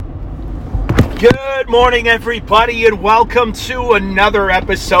Good morning, everybody, and welcome to another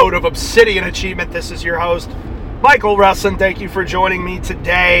episode of Obsidian Achievement. This is your host, Michael Russin. Thank you for joining me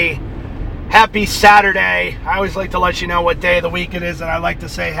today. Happy Saturday. I always like to let you know what day of the week it is, and I like to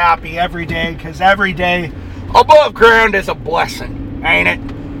say happy every day, because every day above ground is a blessing, ain't it?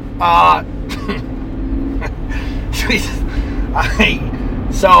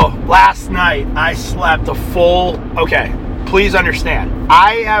 So, last night, I slept a full... Okay, please understand.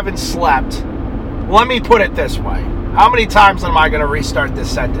 I haven't slept... Let me put it this way. How many times am I going to restart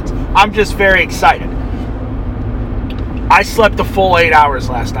this sentence? I'm just very excited. I slept a full 8 hours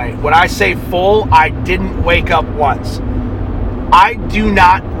last night. When I say full, I didn't wake up once. I do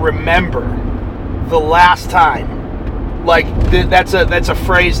not remember the last time. Like, that's a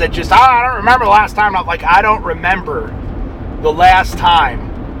phrase that just, I don't remember the last time. I don't remember the last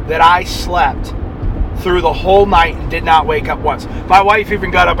time that I slept through the whole night and did not wake up once. My wife even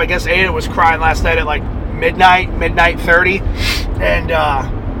got up. I guess Ada was crying last night at like midnight 30, and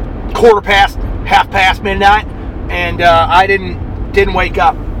half past midnight, and I didn't wake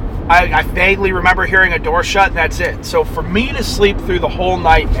up. I vaguely remember hearing a door shut, and that's it. So for me to sleep through the whole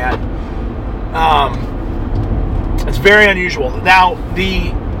night, man, it's very unusual. Now,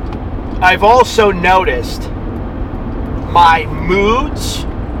 I've also noticed my moods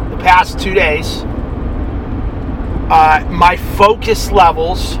the past 2 days. My focus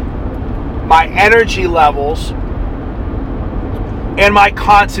levels, my energy levels, and my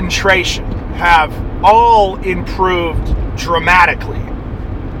concentration have all improved dramatically.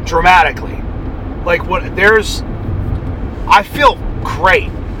 I feel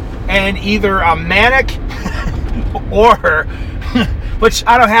great. And either I'm manic or, which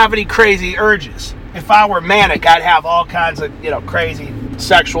I don't have any crazy urges. If I were manic, I'd have all kinds of, crazy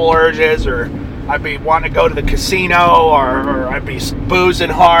sexual urges, or I'd be wanting to go to the casino, or I'd be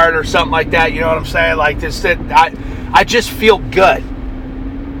boozing hard or something like that. You know what I'm saying? Like this, I just feel good.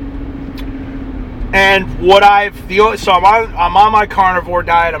 And I'm on my carnivore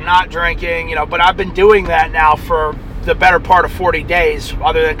diet. I'm not drinking, but I've been doing that now for the better part of 40 days,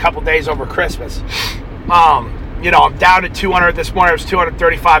 other than a couple days over Christmas. I'm down to 200 this morning. I was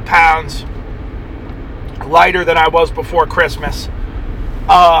 235 pounds lighter than I was before Christmas.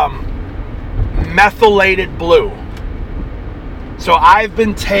 Methylated blue. So I've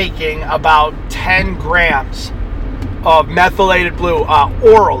been taking about 10 grams of methylated blue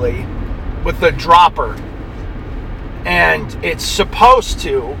orally with the dropper, and it's supposed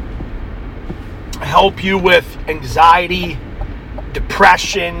to help you with anxiety,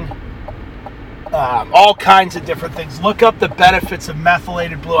 depression, all kinds of different things. Look up the benefits of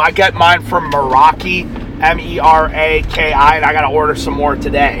methylated blue. I get mine from Meraki, Meraki, and I gotta order some more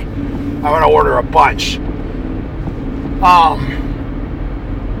today. I'm going to order a bunch.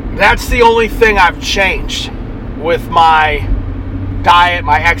 That's the only thing I've changed with my diet,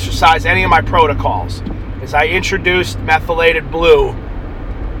 my exercise, any of my protocols, is I introduced methylated blue.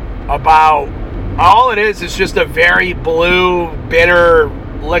 All it is just a very blue, bitter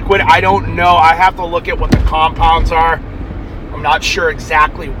liquid. I don't know. I have to look at what the compounds are. I'm not sure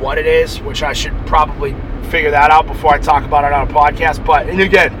exactly what it is, which I should probably figure that out before I talk about it on a podcast. But, and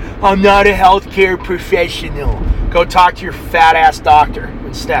again, I'm not a healthcare professional. Go talk to your fat ass doctor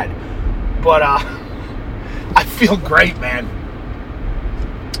instead. But I feel great, man.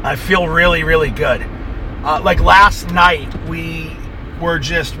 I feel really, really good. Like last night, we were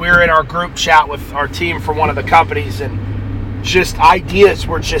in our group chat with our team for one of the companies, and just ideas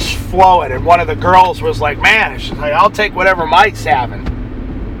were just flowing. And one of the girls was like, "Man," she's like, "I'll take whatever Mike's having."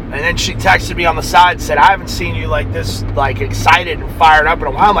 And then she texted me on the side and said, "I haven't seen you like this, like excited and fired up in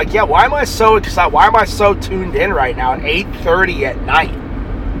a while." I'm like, "Yeah, why am I so excited? Why am I so tuned in right now at 8:30 at night?"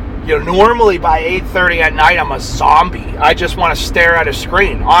 Normally by 8:30 at night, I'm a zombie. I just want to stare at a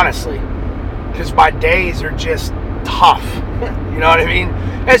screen, honestly. Because my days are just tough. You know what I mean?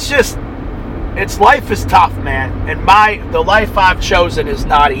 Life is tough, man. And the life I've chosen is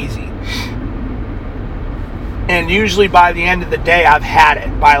not easy. And usually by the end of the day, I've had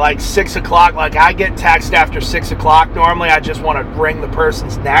it. By like 6 o'clock, like I get text after 6 o'clock. Normally, I just want to wring the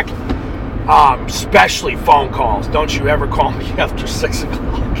person's neck. Especially phone calls. Don't you ever call me after 6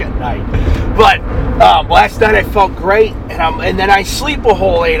 o'clock at night. But last night I felt great. And then I sleep a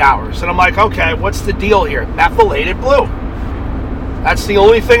whole 8 hours. And I'm like, okay, what's the deal here? Methylated blue. That's the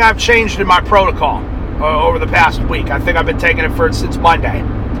only thing I've changed in my protocol over the past week. I think I've been taking it since Monday.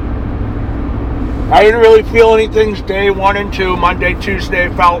 I didn't really feel anything day 1 and 2. Monday, Tuesday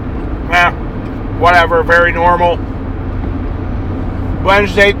felt, whatever, very normal.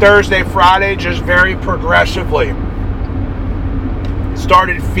 Wednesday, Thursday, Friday, just very progressively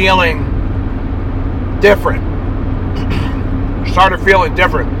started feeling different. Started feeling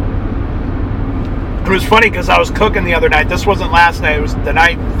different. It was funny because I was cooking the other night. This wasn't last night. It was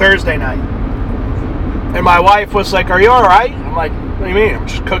Thursday night. And my wife was like, "Are you all right?" I'm like, "What do you mean? I'm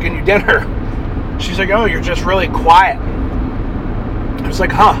just cooking you dinner." She's like, "Oh, you're just really quiet." I was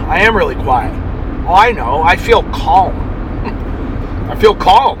like, "Huh, I am really quiet." "Oh, I know. I feel calm." I feel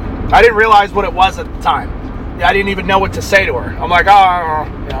calm. I didn't realize what it was at the time. Yeah, I didn't even know what to say to her. I'm like, "Oh,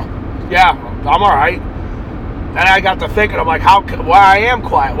 yeah, I'm all right." And I got to thinking, I'm like, why I am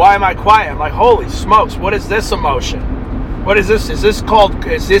quiet? Why am I quiet? I'm like, holy smokes, what is this emotion? What is this? Is this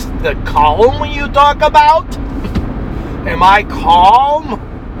the calm you talk about? Am I calm?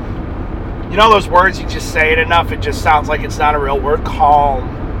 You know those words, you just say it enough, it just sounds like it's not a real word? Calm.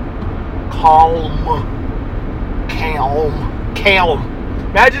 Calm.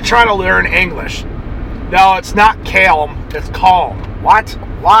 Imagine trying to learn English. No, it's not calm, it's calm. What?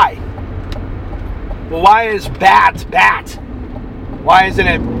 Why? Well, why is bat? Why isn't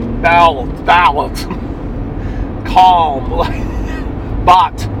it ballot? Calm.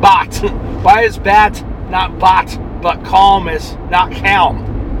 Bot. Why is bat not bot, but calm is not calm?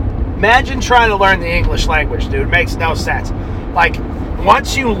 Imagine trying to learn the English language, dude. It makes no sense. Like,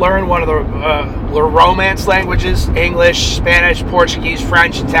 once you learn one of the Romance languages, English, Spanish, Portuguese,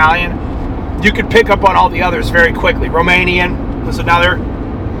 French, Italian, you could pick up on all the others very quickly. Romanian was another.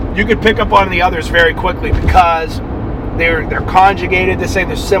 You could pick up on the others very quickly because they're conjugated the same.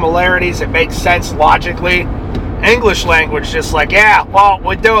 There's similarities. It makes sense logically. English language, just like, yeah, well,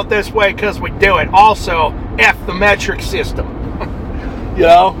 we do it this way because we do it. Also, F the metric system. You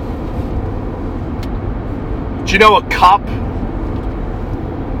know? Do you know a cup?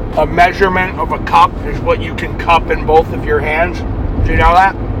 A measurement of a cup is what you can cup in both of your hands. Do you know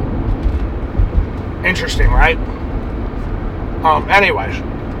that? Interesting, right? Anyways.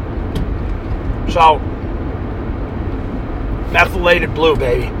 So, methylated blue,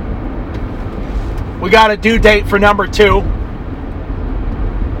 baby. We got a due date for number 2.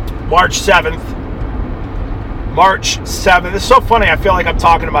 March 7th. March 7th. It's so funny. I feel like I'm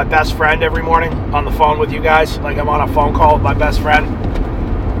talking to my best friend every morning on the phone with you guys. Like I'm on a phone call with my best friend.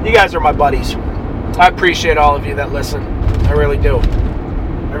 You guys are my buddies. I appreciate all of you that listen. I really do.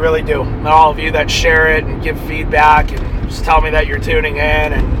 I really do. And all of you that share it and give feedback and just tell me that you're tuning in.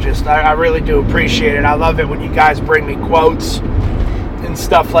 And just, I really do appreciate it. I love it when you guys bring me quotes and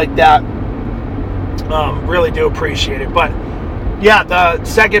stuff like that. Really do appreciate it. But yeah, the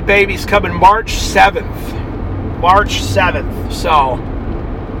second baby's coming March 7th. March 7th. So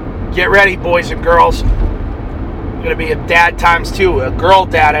get ready, boys and girls. Going to be a dad times 2, a girl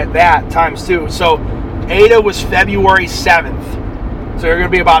dad at that times 2. So Ada was February 7th. So they're going to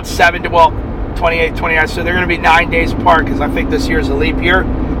be about 28, 29. So they're going to be 9 days apart because I think this year's a leap year.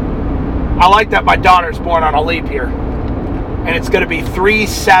 I like that my daughter's born on a leap year. And it's going to be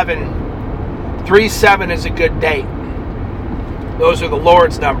 3/7. 3/7 is a good date. Those are the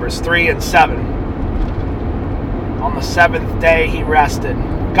Lord's numbers, 3 and 7. On the 7th day, he rested.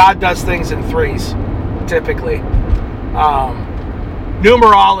 God does things in threes, typically.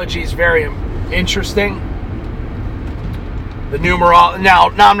 Numerology is very interesting. The now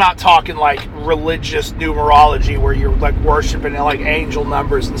I'm not talking like religious numerology where you're like worshiping like angel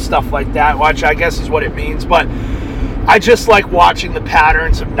numbers and stuff like that, which I guess is what it means. But I just like watching the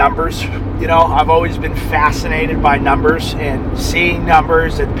patterns of numbers. You know, I've always been fascinated by numbers and seeing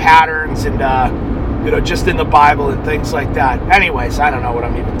numbers and patterns and, just in the Bible and things like that. Anyways, I don't know what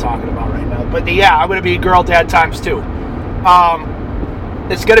I'm even talking about right now. But yeah, I'm going to be girl dad times 2.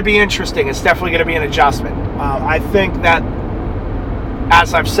 It's going to be interesting. It's definitely going to be an adjustment. I think that,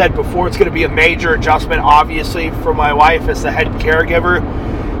 as I've said before, it's going to be a major adjustment, obviously, for my wife as the head caregiver.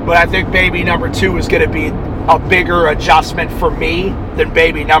 But I think baby number 2 is going to be a bigger adjustment for me than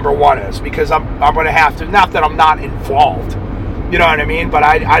baby number 1 is, because I'm going to have to, not that I'm not involved, you know what I mean, but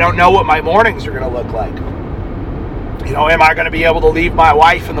I don't know what my mornings are going to look like. You know, am I going to be able to leave my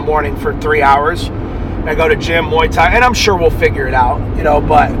wife in the morning for 3 hours and go to gym, Muay Thai? And I'm sure we'll figure it out, you know,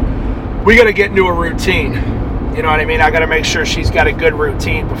 but we got to get into a routine. You know what I mean? I got to make sure she's got a good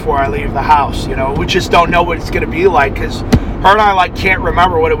routine before I leave the house. You know, we just don't know what it's going to be like, because her and I can't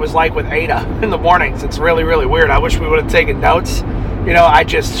remember what it was like with Ada in the mornings. It's really, really weird. I wish we would have taken notes. You know, I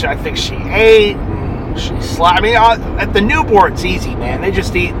think she ate and she slept. I mean, at the newborn's easy, man. They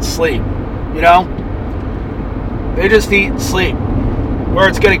just eat and sleep. You know, they just eat and sleep. Where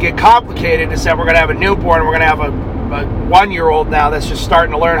it's going to get complicated is that we're going to have a newborn. We're going to have a 1-year-old now that's just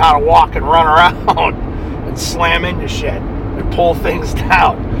starting to learn how to walk and run around and slam into shit and pull things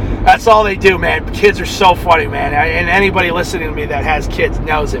down. That's all they do, man. Kids are so funny, man. And anybody listening to me that has kids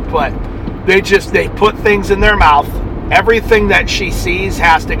knows it. But They put things in their mouth. Everything that she sees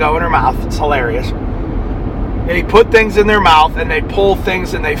has to go in her mouth. It's hilarious. They put things in their mouth and they pull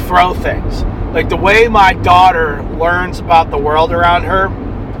things and they throw things. Like the way my daughter learns about the world around her,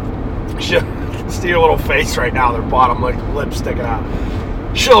 she'll see her little face right now, their bottom lip sticking out.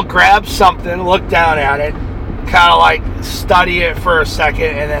 She'll grab something, look down at it, kind of like study it for a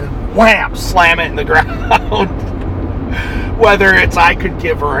second, and then wham, slam it in the ground. Whether it's I could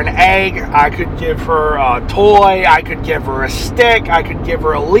give her an egg, I could give her a toy, I could give her a stick, I could give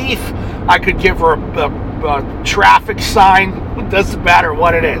her a leaf, I could give her a traffic sign. It doesn't matter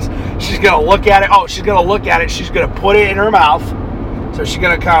what it is. She's going to look at it. Oh, she's going to look at it. She's going to put it in her mouth. So she's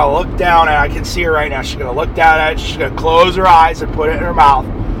going to kind of look down at it. I can see her right now. She's going to look down at it. She's going to close her eyes and put it in her mouth.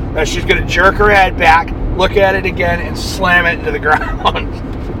 Then she's going to jerk her head back, look at it again, and slam it into the ground.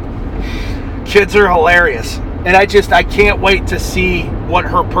 Kids are hilarious. And I can't wait to see what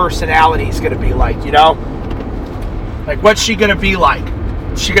her personality is going to be like, you know? Like, what's she going to be like?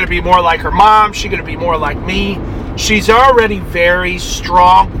 Is she going to be more like her mom? Is she going to be more like me? She's already very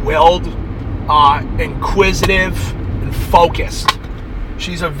strong-willed, inquisitive, and focused.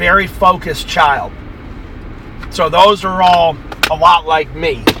 She's a very focused child. So those are all a lot like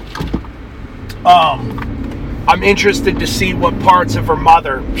me. I'm interested to see what parts of her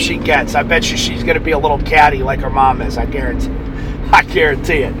mother she gets. I bet you she's going to be a little catty like her mom is. I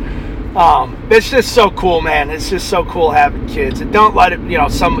guarantee it. It's just so cool, man. It's just so cool having kids. And don't let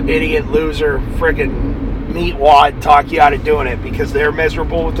it, some idiot loser friggin' meatwad talk you out of doing it because they're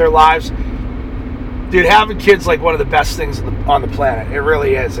miserable with their lives. Dude, having kids like one of the best things on the planet. It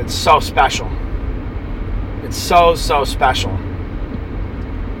really is. It's so special. It's so special.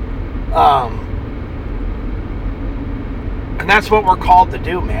 And that's what we're called to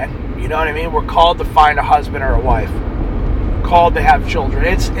do, man. You know what I mean? We're called to find a husband or a wife. We're called to have children.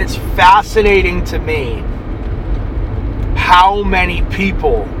 It's fascinating to me how many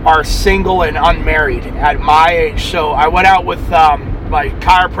people are single and unmarried at my age. So I went out with my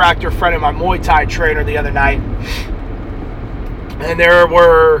chiropractor friend and my Muay Thai trainer the other night. And there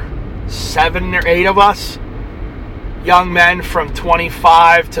were 7 or 8 of us, young men from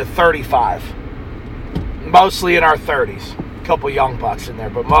 25 to 35. Mostly in our 30s. A couple young bucks in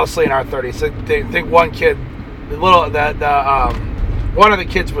there, but mostly in our 30s. I think one kid, one of the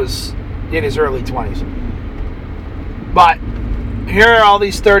kids was in his early 20s. But here are all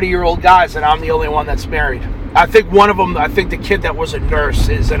these 30-year-old guys, and I'm the only one that's married. I think one of them, the kid that was a nurse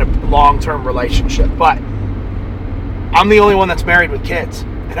is in a long-term relationship, but I'm the only one that's married with kids.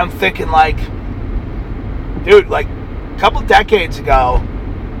 And I'm thinking dude, a couple decades ago,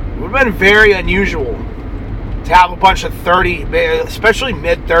 it would have been very unusual to have a bunch of 30, especially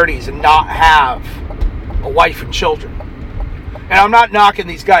mid-30s, and not have a wife and children. And I'm not knocking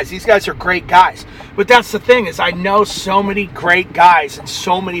these guys. These guys are great guys. But that's the thing, is I know so many great guys and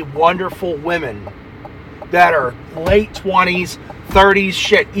so many wonderful women that are late 20s, 30s,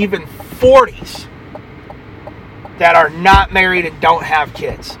 shit, even 40s, that are not married and don't have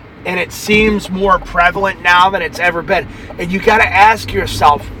kids. And it seems more prevalent now than it's ever been. And you got to ask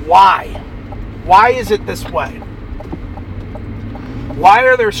yourself, why? Why is it this way? Why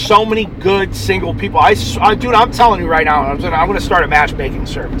are there so many good single people? Dude, I'm telling you right now, I'm going to start a matchmaking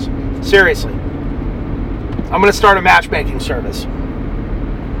service. Seriously. I'm going to start a matchmaking service.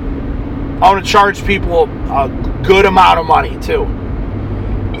 I want to charge people a good amount of money, too.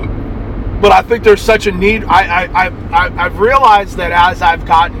 But I think there's such a need. I've realized that as I've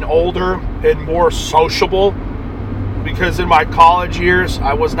gotten older and more sociable, because in my college years,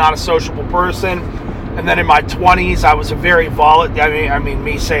 I was not a sociable person. And then in my 20s, I was a very volatile. I mean,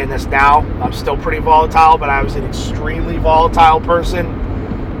 me saying this now, I'm still pretty volatile, but I was an extremely volatile person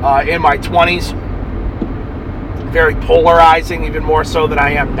in my 20s. Very polarizing, even more so than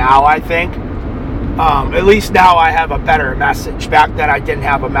I am now, I think. At least now I have a better message. Back then I didn't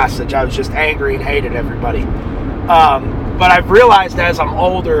have a message. I was just angry and hated everybody. But I've realized as I'm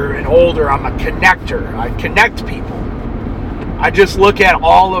older and older, I'm a connector. I connect people. I just look at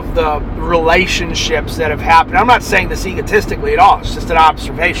all of the relationships that have happened. I'm not saying this egotistically at all. It's just an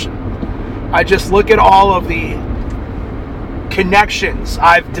observation. I just look at all of the connections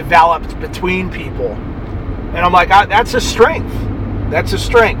I've developed between people. And I'm like, that's a strength. That's a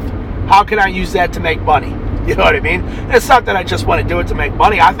strength. How can I use that to make money? You know what I mean? And it's not that I just want to do it to make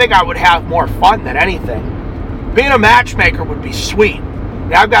money. I think I would have more fun than anything. Being a matchmaker would be sweet.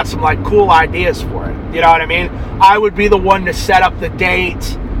 I've got some cool ideas for it. You know what I mean? I would be the one to set up the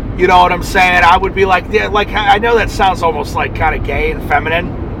date. You know what I'm saying? I would be I know that sounds almost kind of gay and feminine.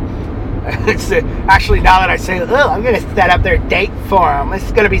 Actually, now that I say, oh, I'm going to set up their date for them.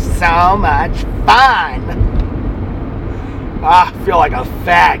 It's going to be so much fun. I feel like a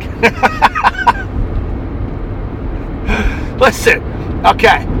fag. Listen,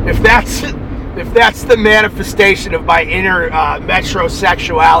 okay, if that's the manifestation of my inner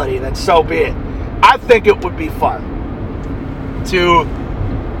metrosexuality, then so be it. I think it would be fun to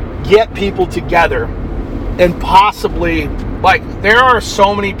get people together and possibly, like, there are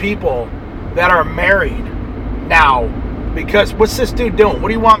so many people that are married now because what's this dude doing? What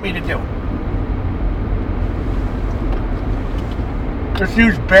do you want me to do? This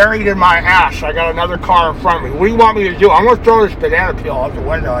dude's buried in my ass. I got another car in front of me. What do you want me to do? I'm going to throw this banana peel out the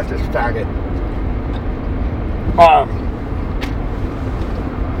window at this faggot.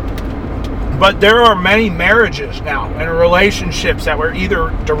 But there are many marriages now and relationships that were either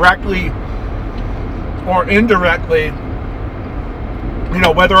directly or indirectly, you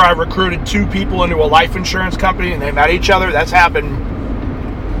know, whether I recruited two people into a life insurance company and they met each other. That's happened,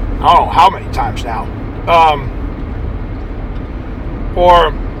 I don't know how many times now.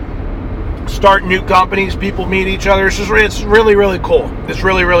 Or start new companies, people meet each other. It's really, really cool. It's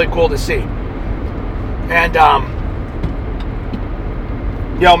really, really cool to see. And,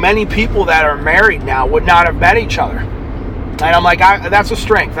 you know, many people that are married now would not have met each other. And I'm like, that's a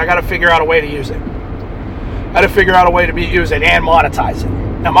strength. I got to figure out a way to use it. I got to figure out a way to use it and monetize it.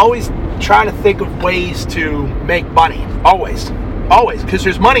 I'm always trying to think of ways to make money. Always. Because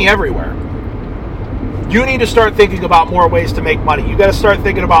there's money everywhere. You need to start thinking about more ways to make money. You got to start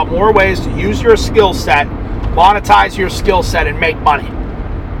thinking about more ways to use your skill set, monetize your skill set, and make money.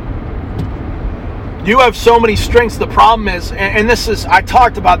 You have so many strengths. The problem is, and this is, I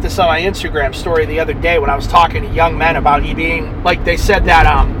talked about this on my Instagram story the other day when I was talking to young men about being, like they said that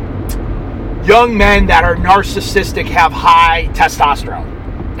young men that are narcissistic have high testosterone.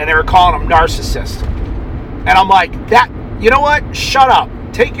 And they were calling them narcissists. And I'm like, that, you know what? Shut up.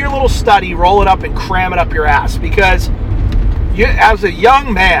 Take your little study, roll it up, and cram it up your ass. Because you, as a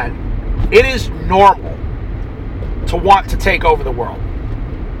young man, it is normal to want to take over the world.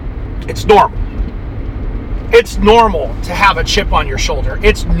 It's normal. It's normal to have a chip on your shoulder.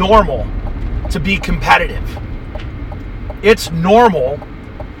 It's normal to be competitive. It's normal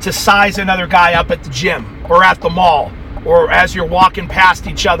to size another guy up at the gym or at the mall or as you're walking past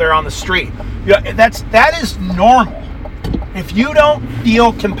each other on the street. That is normal. If you don't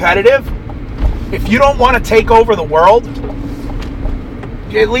feel competitive, if you don't want to take over the world,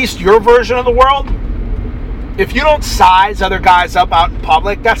 at least your version of the world, if you don't size other guys up out in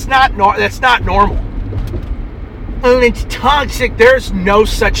public, that's not normal. Oh, it's toxic. There's no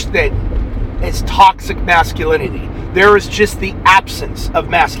such thing as toxic masculinity. There is just the absence of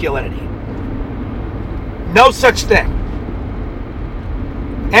masculinity. No such thing.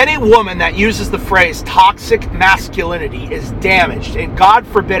 Any woman that uses the phrase toxic masculinity is damaged, and God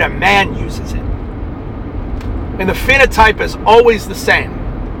forbid a man uses it. And the phenotype is always the same.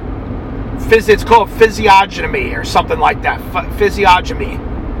 It's called physiognomy or something like that. Physiognomy.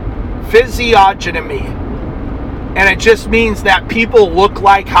 And it just means that people look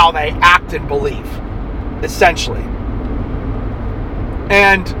like how they act and believe, essentially.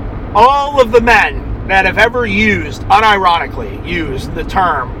 And all of the men that have ever unironically used the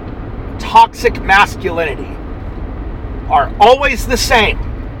term toxic masculinity are always the same.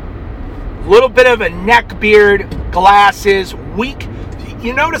 Little bit of a neck beard, glasses, weak.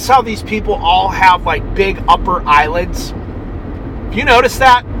 You notice how these people all have like big upper eyelids? You notice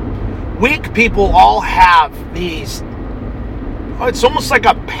that? Weak people all have these, it's almost like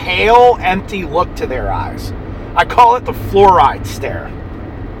a pale, empty look to their eyes. I call it the fluoride stare.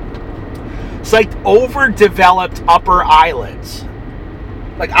 It's like overdeveloped upper eyelids.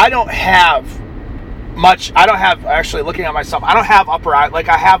 Like I don't have, actually looking at myself, I don't have upper eye, like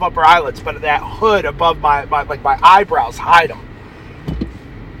I have upper eyelids, but that hood above my eyebrows hide them.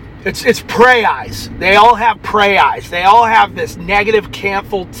 It's prey eyes. They all have prey eyes. They all have this negative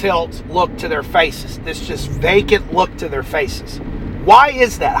canthal tilt look to their faces. This just vacant look to their faces. Why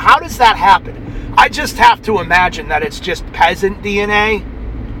is that? How does that happen? I just have to imagine that it's just peasant DNA.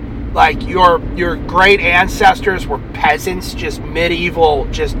 Like your great ancestors were peasants, just medieval,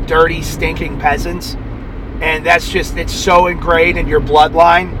 just dirty, stinking peasants. And that's just, it's so ingrained in your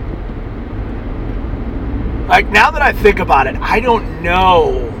bloodline. Like now that I think about it, I don't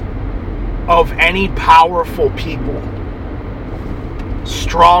know of any powerful people,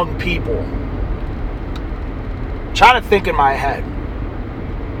 strong people. I'm trying to think in my head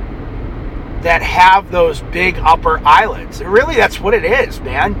that have those big upper eyelids. Really, that's what it is,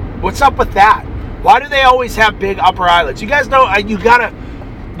 man. What's up with that? Why do they always have big upper eyelids? You guys know, you gotta,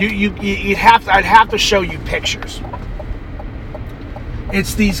 I'd have to show you pictures.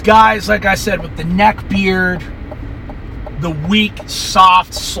 It's these guys, like I said, with the neck beard, the weak,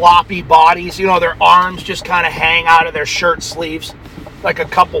 soft, sloppy bodies. You know, their arms just kind of hang out of their shirt sleeves like a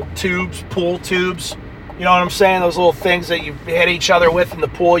couple tubes, pool tubes. You know what I'm saying? Those little things that you hit each other with in the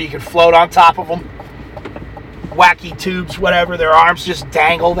pool. You can float on top of them. Wacky tubes, whatever. Their arms just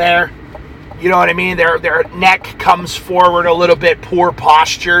dangle there. You know what I mean? Their neck comes forward a little bit. Poor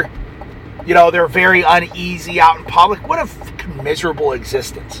posture. You know, they're very uneasy out in public. What a fucking miserable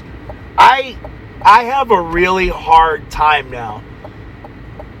existence. I have a really hard time now.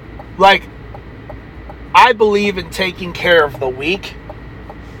 Like, I believe in taking care of the weak,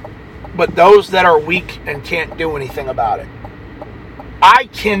 but those that are weak and can't do anything about it. I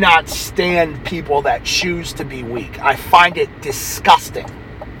cannot stand people that choose to be weak. I find it disgusting.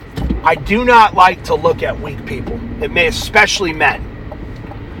 I do not like to look at weak people, especially men.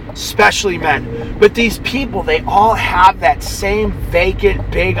 Especially men. But these people, they all have that same vacant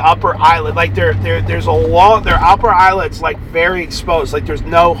big upper eyelid. Like there's a long, their upper eyelid's like very exposed. Like there's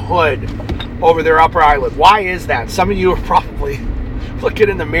no hood over their upper eyelid. Why is that? Some of you are probably looking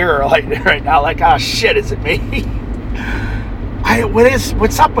in the mirror like right now, like, oh shit, is it me?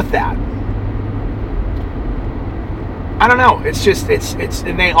 What's up with that? I don't know. It's just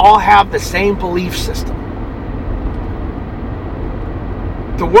and they all have the same belief system.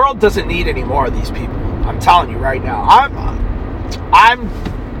 The world doesn't need any more of these people. I'm telling you right now. I'm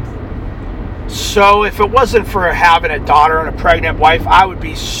so, if it wasn't for having a daughter and a pregnant wife, I would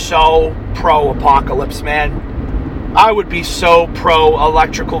be so pro-apocalypse, man. I would be so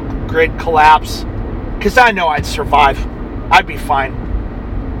pro-electrical grid collapse. Because I know I'd survive. I'd be fine.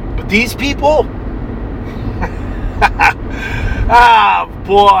 But these people? Ah,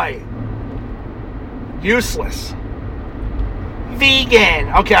 boy. Useless. Vegan.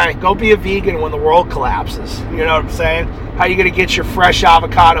 Okay, go be a vegan when the world collapses. You know what I'm saying? How are you going to get your fresh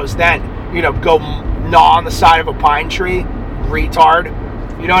avocados then? You know, go gnaw on the side of a pine tree? Retard.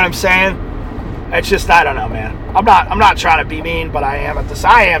 You know what I'm saying? It's just, I don't know, man. I'm not trying to be mean, but I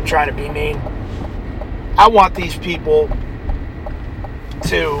am trying to be mean. I want these people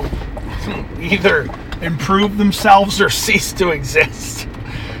to either improve themselves or cease to exist.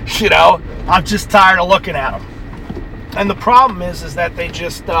 You know, I'm just tired of looking at them. And the problem is that they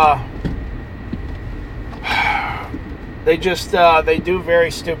just they do very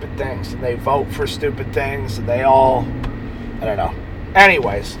stupid things, and they vote for stupid things, and they all, I don't know.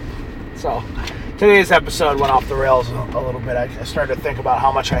 Anyways, so today's episode went off the rails a little bit. I started to think about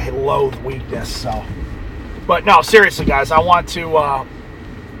how much I loathe weakness. So, but no, seriously, guys, I want to.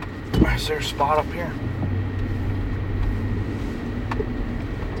 Is there a spot up here?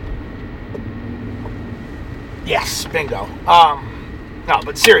 Yes, bingo. No,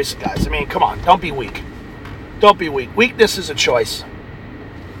 but seriously, guys, I mean, come on, don't be weak. Don't be weak. Weakness is a choice.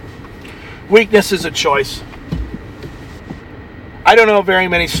 Weakness is a choice. I don't know very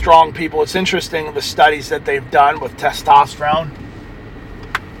many strong people. It's interesting the studies that they've done with testosterone.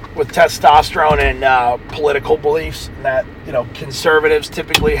 With testosterone and political beliefs, that, you know, conservatives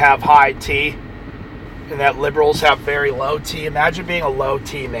typically have high T, and that liberals have very low T. Imagine being a low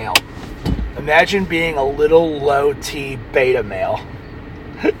T male. Imagine being a little low T beta male.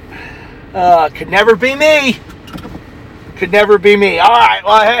 Could never be me. Could never be me. All right,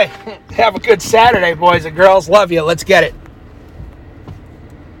 well, hey, have a good Saturday, boys and girls. Love you. Let's get it.